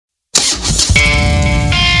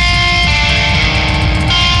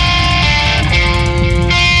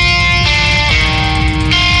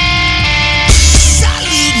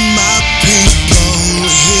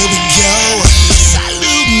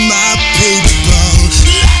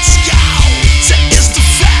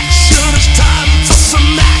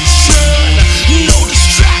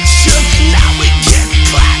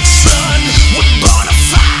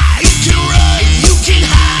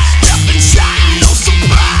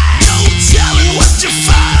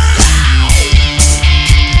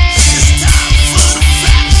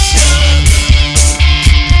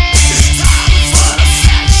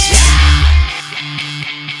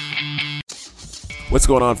What's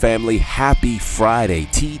going on, family? Happy Friday,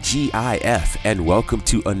 TGIF, and welcome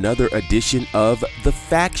to another edition of The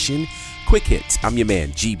Faction Quick Hits. I'm your man,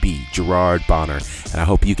 GB, Gerard Bonner, and I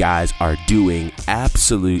hope you guys are doing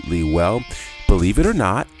absolutely well. Believe it or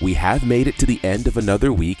not, we have made it to the end of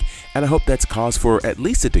another week, and I hope that's cause for at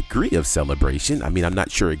least a degree of celebration. I mean, I'm not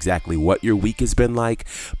sure exactly what your week has been like,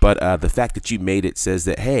 but the fact that you made it says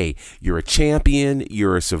that, hey, you're a champion,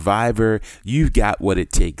 you're a survivor, you've got what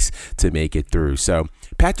it takes to make it through. So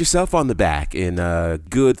pat yourself on the back in a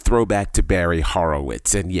good throwback to Barry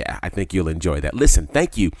Horowitz. And yeah, I think you'll enjoy that. Listen,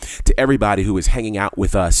 thank you to everybody who is hanging out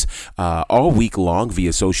with us all week long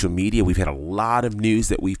via social media. We've had a lot of news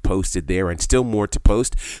that we've posted there and still more to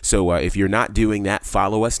post. So if you're not doing that,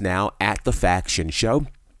 follow us now at The Faction Show.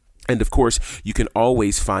 And of course, you can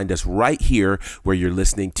always find us right here where you're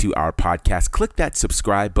listening to our podcast. Click that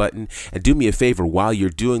subscribe button and do me a favor while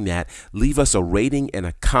you're doing that. Leave us a rating and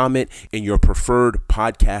a comment in your preferred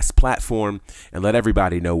podcast platform and let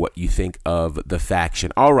everybody know what you think of The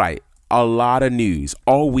Faction. All right. A lot of news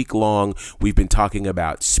all week long. We've been talking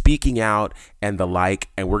about speaking out and the like,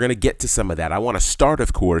 and we're going to get to some of that. I want to start,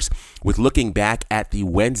 of course, with looking back at the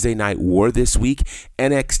Wednesday Night War this week,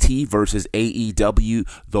 NXT versus AEW.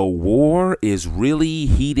 The war is really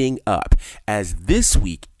heating up as this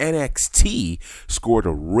week NXT scored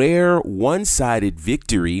a rare one-sided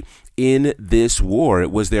victory in this war.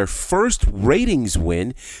 It was their first ratings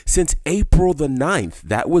win since April the 9th.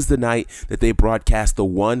 That was the night that they broadcast the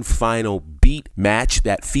one final beat match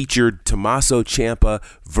that featured Tommaso Ciampa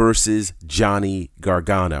versus Johnny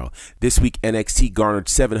Gargano. This week, NXT garnered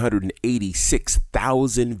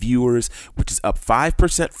 786,000 viewers, which is up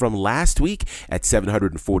 5% from last week at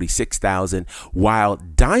 746,000, while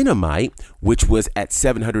Dynamite, which was at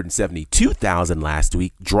 772,000 last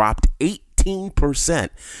week, dropped 18%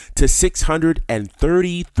 to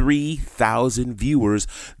 633,000 viewers,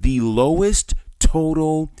 the lowest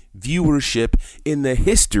total viewership in the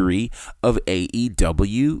history of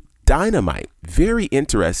AEW Dynamite. Very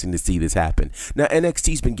interesting to see this happen. Now,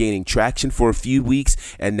 NXT's been gaining traction for a few weeks,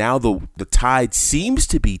 and now the tide seems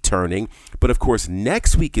to be turning. But of course,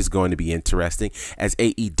 next week is going to be interesting as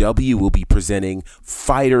AEW will be presenting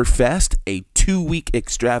Fyter Fest, a 2-week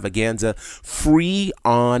extravaganza free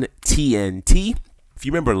on TNT. If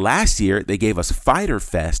you remember last year, they gave us Fyter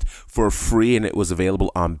Fest for free and it was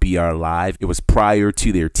available on BR Live. It was prior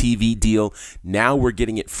to their TV deal. Now we're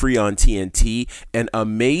getting it free on TNT. An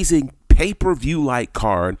amazing pay-per-view-like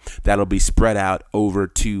card that'll be spread out over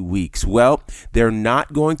 2 weeks. Well, they're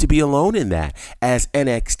not going to be alone in that as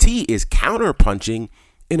NXT is counterpunching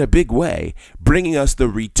in a big way, bringing us the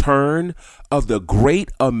return of the Great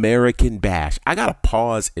American Bash. I gotta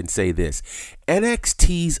pause and say this.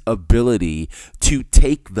 NXT's ability to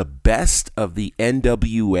take the best of the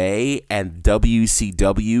NWA and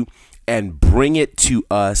WCW and bring it to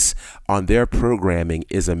us on their programming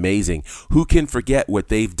is amazing. Who can forget what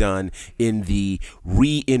they've done in the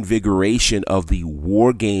reinvigoration of the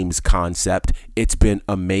War Games concept? It's been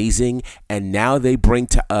amazing. And now they bring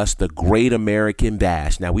to us the Great American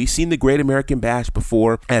Bash. Now, we've seen the Great American Bash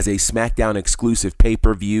before as a SmackDown exclusive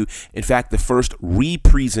pay-per-view. In fact, the first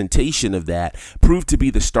representation of that proved to be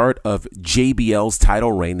the start of JBL's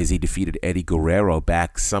title reign as he defeated Eddie Guerrero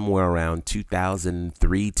back somewhere around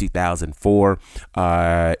 2003, 2004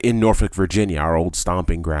 in Norfolk, Virginia, our old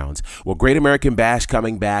stomping grounds. Well, Great American Bash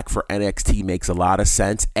coming back for NXT makes a lot of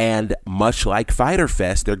sense, and much like Fyter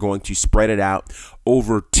Fest, they're going to spread it out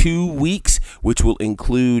over 2 weeks, which will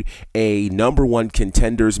include a number one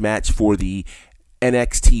contenders match for the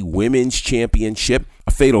NXT Women's Championship,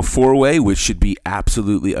 a fatal four-way, which should be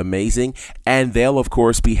absolutely amazing. And they'll, of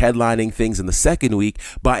course, be headlining things in the second week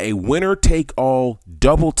by a winner-take-all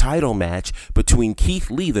double title match between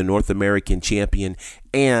Keith Lee, the North American champion,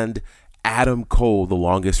 and Adam Cole, the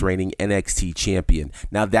longest reigning NXT champion.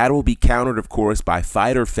 Now, that will be countered, of course, by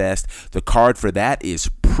Fyter Fest. The card for that is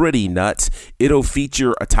pretty nuts. It'll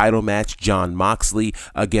feature a title match, Jon Moxley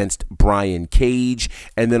against Brian Cage.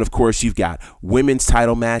 And then, of course, you've got women's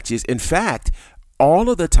title matches. In fact,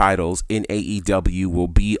 all of the titles in AEW will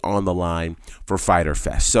be on the line for Fyter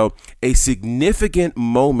Fest. So a significant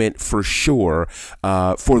moment for sure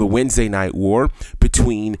for the Wednesday Night War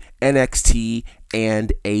between NXT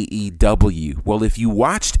and AEW. Well, if you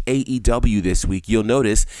watched AEW this week, you'll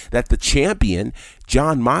notice that the champion,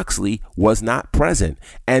 Jon Moxley, was not present.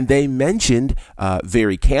 And they mentioned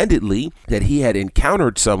very candidly that he had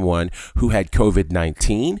encountered someone who had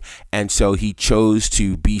COVID-19, and so he chose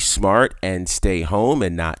to be smart and stay home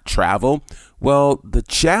and not travel. Well, the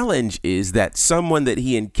challenge is that someone that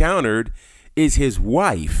he encountered is his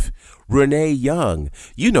wife, Renee Young.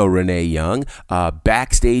 You know Renee Young,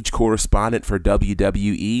 backstage correspondent for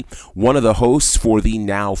WWE, one of the hosts for the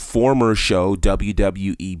now former show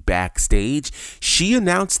WWE Backstage. She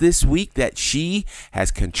announced this week that she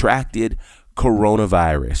has contracted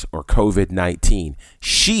coronavirus or COVID-19.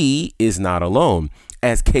 She is not alone,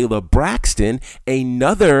 as Kayla Braxton,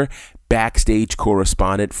 another backstage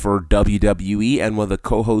correspondent for WWE and one of the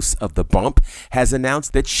co-hosts of The Bump, has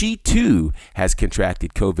announced that she too has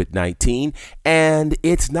contracted COVID-19, and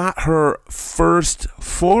it's not her first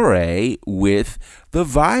foray with the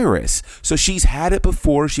virus. So she's had it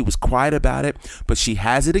before. She was quiet about it, but she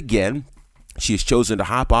has it again. She has chosen to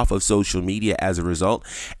hop off of social media as a result.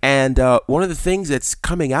 And one of the things that's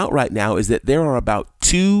coming out right now is that there are about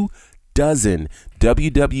 24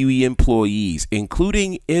 WWE employees,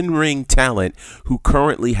 including in-ring talent, who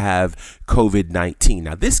currently have COVID-19.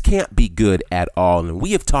 Now, this can't be good at all. And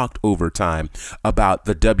we have talked over time about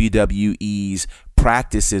the WWE's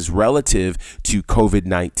practices relative to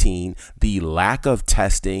COVID-19, the lack of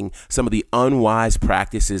testing, some of the unwise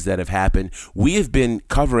practices that have happened. We have been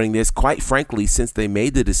covering this, quite frankly, since they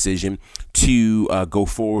made the decision to go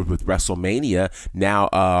forward with WrestleMania now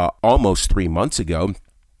almost 3 months ago.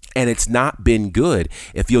 And it's not been good.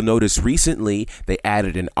 If you'll notice recently, they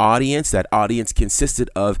added an audience. That audience consisted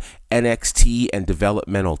of NXT and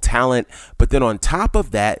developmental talent. But then on top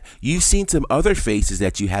of that, you've seen some other faces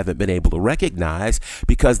that you haven't been able to recognize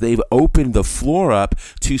because they've opened the floor up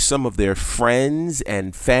to some of their friends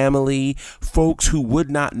and family, folks who would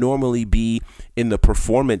not normally be in the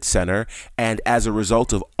Performance Center. And as a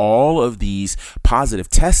result of all of these positive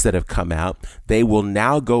tests that have come out, they will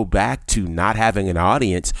now go back to not having an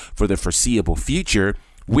audience for the foreseeable future,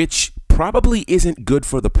 which probably isn't good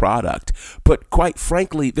for the product. But quite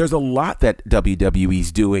frankly, there's a lot that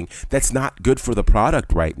WWE's doing that's not good for the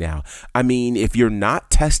product right now. I mean, if you're not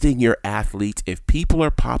testing your athletes, if people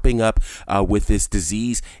are popping up with this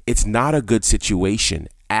disease, it's not a good situation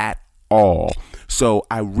at all. So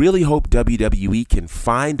I really hope WWE can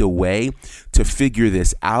find a way to figure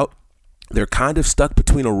this out. They're kind of stuck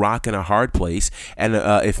between a rock and a hard place. And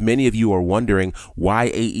if many of you are wondering why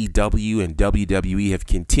AEW and WWE have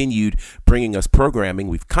continued bringing us programming,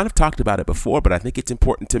 we've kind of talked about it before, but I think it's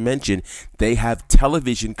important to mention they have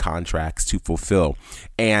television contracts to fulfill.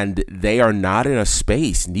 And they are not in a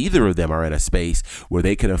space, neither of them are in a space where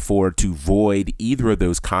they can afford to void either of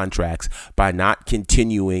those contracts by not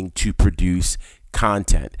continuing to produce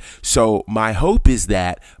content. So my hope is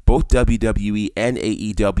that both WWE and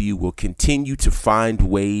AEW will continue to find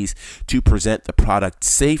ways to present the product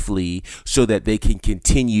safely so that they can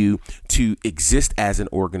continue to exist as an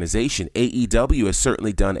organization. AEW has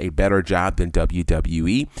certainly done a better job than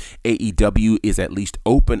WWE. AEW is at least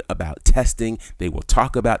open about testing. They will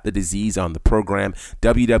talk about the disease on the program.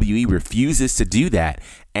 WWE refuses to do that,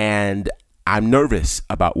 and I'm nervous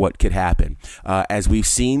about what could happen. As we've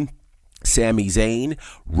seen, Sami Zayn,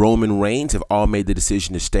 Roman Reigns have all made the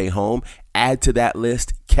decision to stay home. Add to that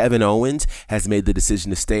list, Kevin Owens has made the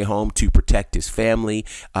decision to stay home to protect his family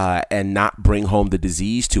and not bring home the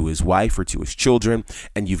disease to his wife or to his children.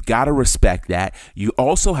 And you've got to respect that. You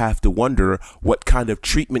also have to wonder what kind of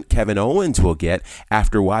treatment Kevin Owens will get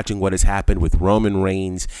after watching what has happened with Roman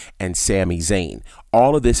Reigns and Sami Zayn.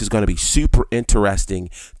 All of this is going to be super interesting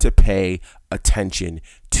to pay attention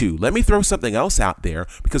to. Let me throw something else out there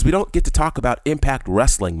because we don't get to talk about Impact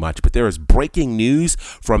Wrestling much, but there is breaking news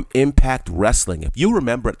from Impact Wrestling. If you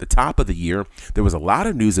remember at the top of the year, there was a lot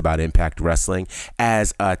of news about Impact Wrestling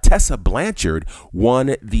as Tessa Blanchard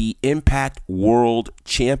won the Impact World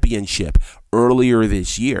Championship earlier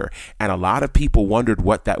this year. And a lot of people wondered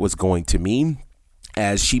what that was going to mean,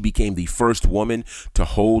 as she became the first woman to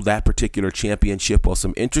hold that particular championship. Well,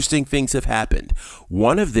 some interesting things have happened.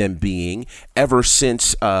 One of them being, ever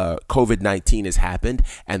since COVID-19 has happened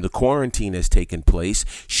and the quarantine has taken place,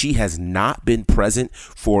 she has not been present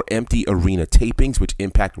for empty arena tapings, which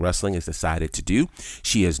Impact Wrestling has decided to do.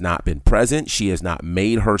 She has not been present. She has not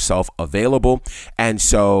made herself available. And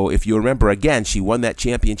so, if you remember, again, she won that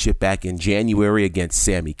championship back in January against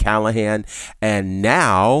Sami Callihan. And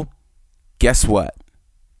now, guess what?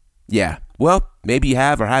 Yeah, well, maybe you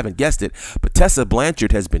have or haven't guessed it, but Tessa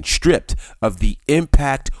Blanchard has been stripped of the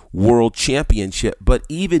Impact World Championship. But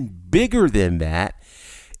even bigger than that,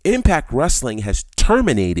 Impact Wrestling has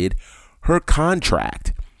terminated her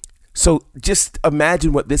contract. So just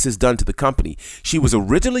imagine what this has done to the company. She was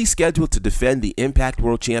originally scheduled to defend the Impact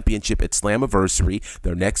World Championship at Slammiversary,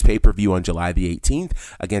 their next pay-per-view on July the 18th,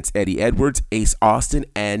 against Eddie Edwards, Ace Austin,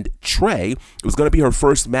 and Trey. It was going to be her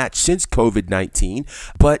first match since COVID-19,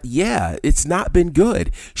 but yeah, it's not been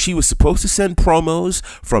good. She was supposed to send promos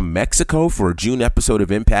from Mexico for a June episode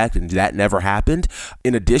of Impact, and that never happened.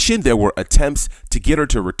 In addition, there were attempts to get her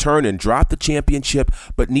to return and drop the championship,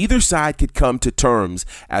 but neither side could come to terms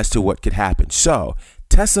as to what could happen. So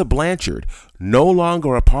Tessa Blanchard, no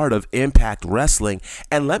longer a part of Impact Wrestling.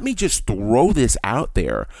 And let me just throw this out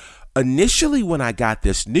there. Initially, when I got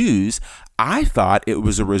this news, I thought it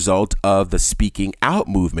was a result of the speaking out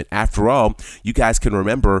movement. After all, you guys can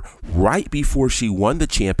remember right before she won the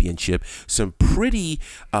championship, some pretty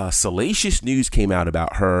salacious news came out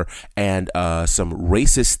about her and some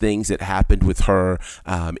racist things that happened with her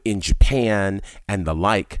in Japan and the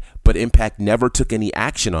like. But Impact never took any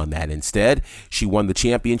action on that. Instead, she won the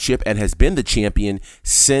championship and has been the champion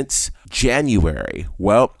since January.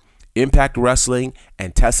 Well, Impact Wrestling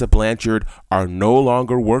and Tessa Blanchard are no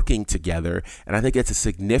longer working together, and I think it's a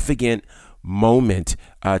significant moment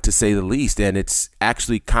to say the least. And it's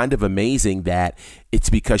actually kind of amazing that it's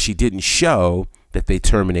because she didn't show that they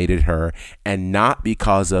terminated her and not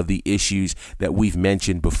because of the issues that we've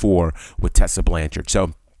mentioned before with Tessa Blanchard.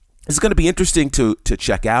 So it's going to be interesting to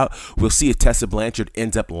check out. We'll see if Tessa Blanchard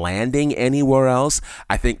ends up landing anywhere else.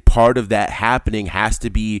 I think part of that happening has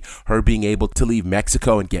to be her being able to leave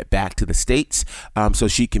Mexico and get back to the States so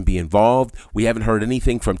she can be involved. We haven't heard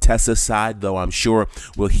anything from Tessa's side, though I'm sure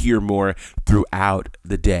we'll hear more throughout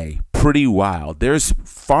the day. Pretty wild. There's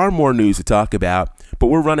far more news to talk about, but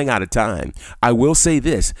we're running out of time. I will say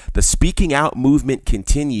this, the speaking out movement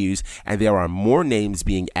continues and there are more names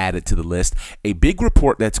being added to the list. A big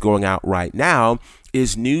report that's going out right now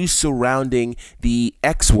is news surrounding the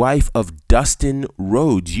ex-wife of Dustin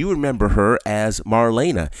Rhodes. You remember her as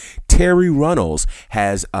Marlena. Terry Runnels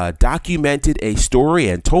has documented a story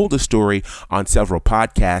and told a story on several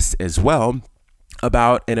podcasts as well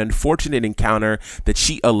about an unfortunate encounter that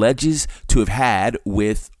she alleges to have had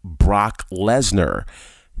with Brock Lesnar.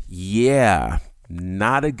 Yeah,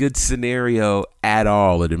 not a good scenario at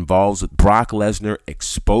all. It involves Brock Lesnar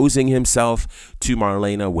exposing himself to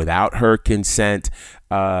Marlena without her consent.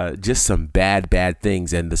 Just some bad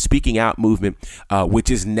things. And the speaking out movement,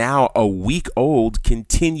 which is now a week old,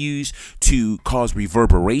 continues to cause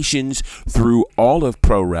reverberations through all of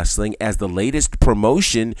pro wrestling, as the latest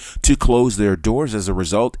promotion to close their doors as a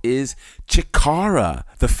result is Chikara.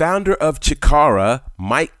 The founder of Chikara,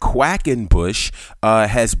 Mike Quackenbush,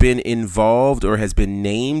 has been involved or has been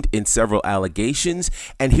named in several allegations.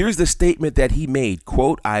 And here's the statement that he made,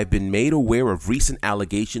 quote, "I've been made aware of recent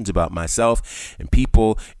allegations about myself and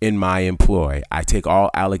people in my employ. I take all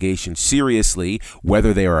allegations seriously,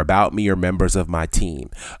 whether they are about me or members of my team.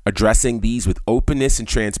 Addressing these with openness and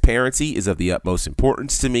transparency is of the utmost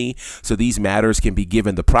importance to me, so these matters can be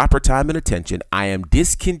given the proper time and attention. I am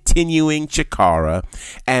discontinuing Chikara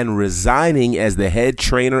and resigning as the head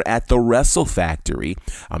trainer at the Wrestle Factory.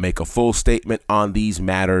 I'll make a full statement on these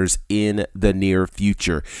matters in the near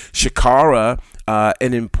future." Chikara,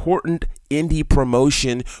 an important indie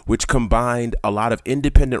promotion which combined a lot of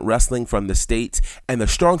independent wrestling from the States and the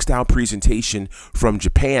strong style presentation from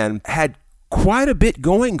Japan, had quite a bit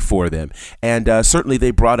going for them. And certainly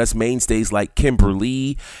they brought us mainstays like Kimber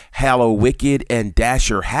Lee, Hallow Wicked, and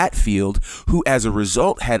Dasher Hatfield, who as a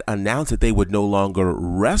result had announced that they would no longer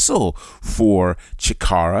wrestle for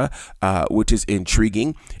Chikara, which is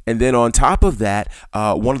intriguing. And then on top of that,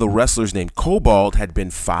 one of the wrestlers named Cobalt had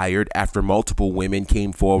been fired after multiple women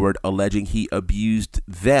came forward alleging he abused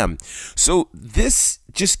them. So this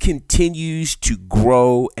just continues to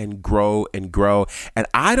grow and grow and grow. And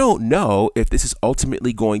I don't know if this is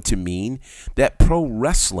ultimately going to mean that pro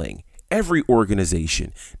wrestling, every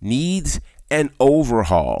organization, needs an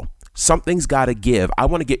overhaul. Something's got to give. I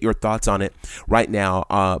want to get your thoughts on it right now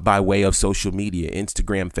by way of social media,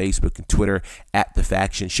 Instagram, Facebook, and Twitter at The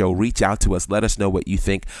Faction Show. Reach out to us. Let us know what you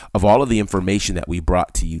think of all of the information that we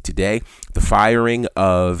brought to you today. The firing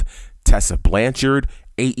of Tessa Blanchard,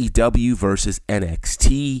 AEW versus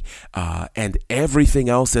NXT, and everything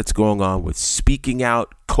else that's going on with speaking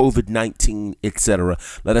out, COVID-19, etc.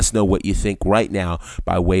 Let us know what you think right now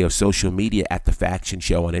by way of social media at The Faction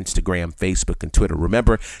Show on Instagram, Facebook, and Twitter.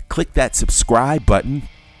 Remember, click that subscribe button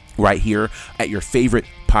right here at your favorite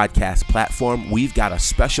podcast platform. We've got a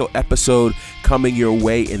special episode coming your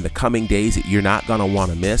way in the coming days that you're not going to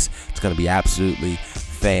want to miss. It's going to be absolutely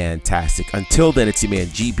fantastic. Until then, it's your man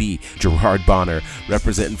GB Gerard Bonner,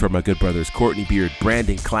 representing for my good brothers Courtney Beard,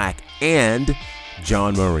 Brandon Clack, and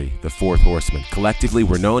John Murray, the Fourth Horseman. Collectively,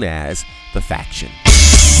 were known as the Faction.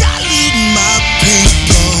 Salute my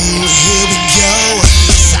people, here we go.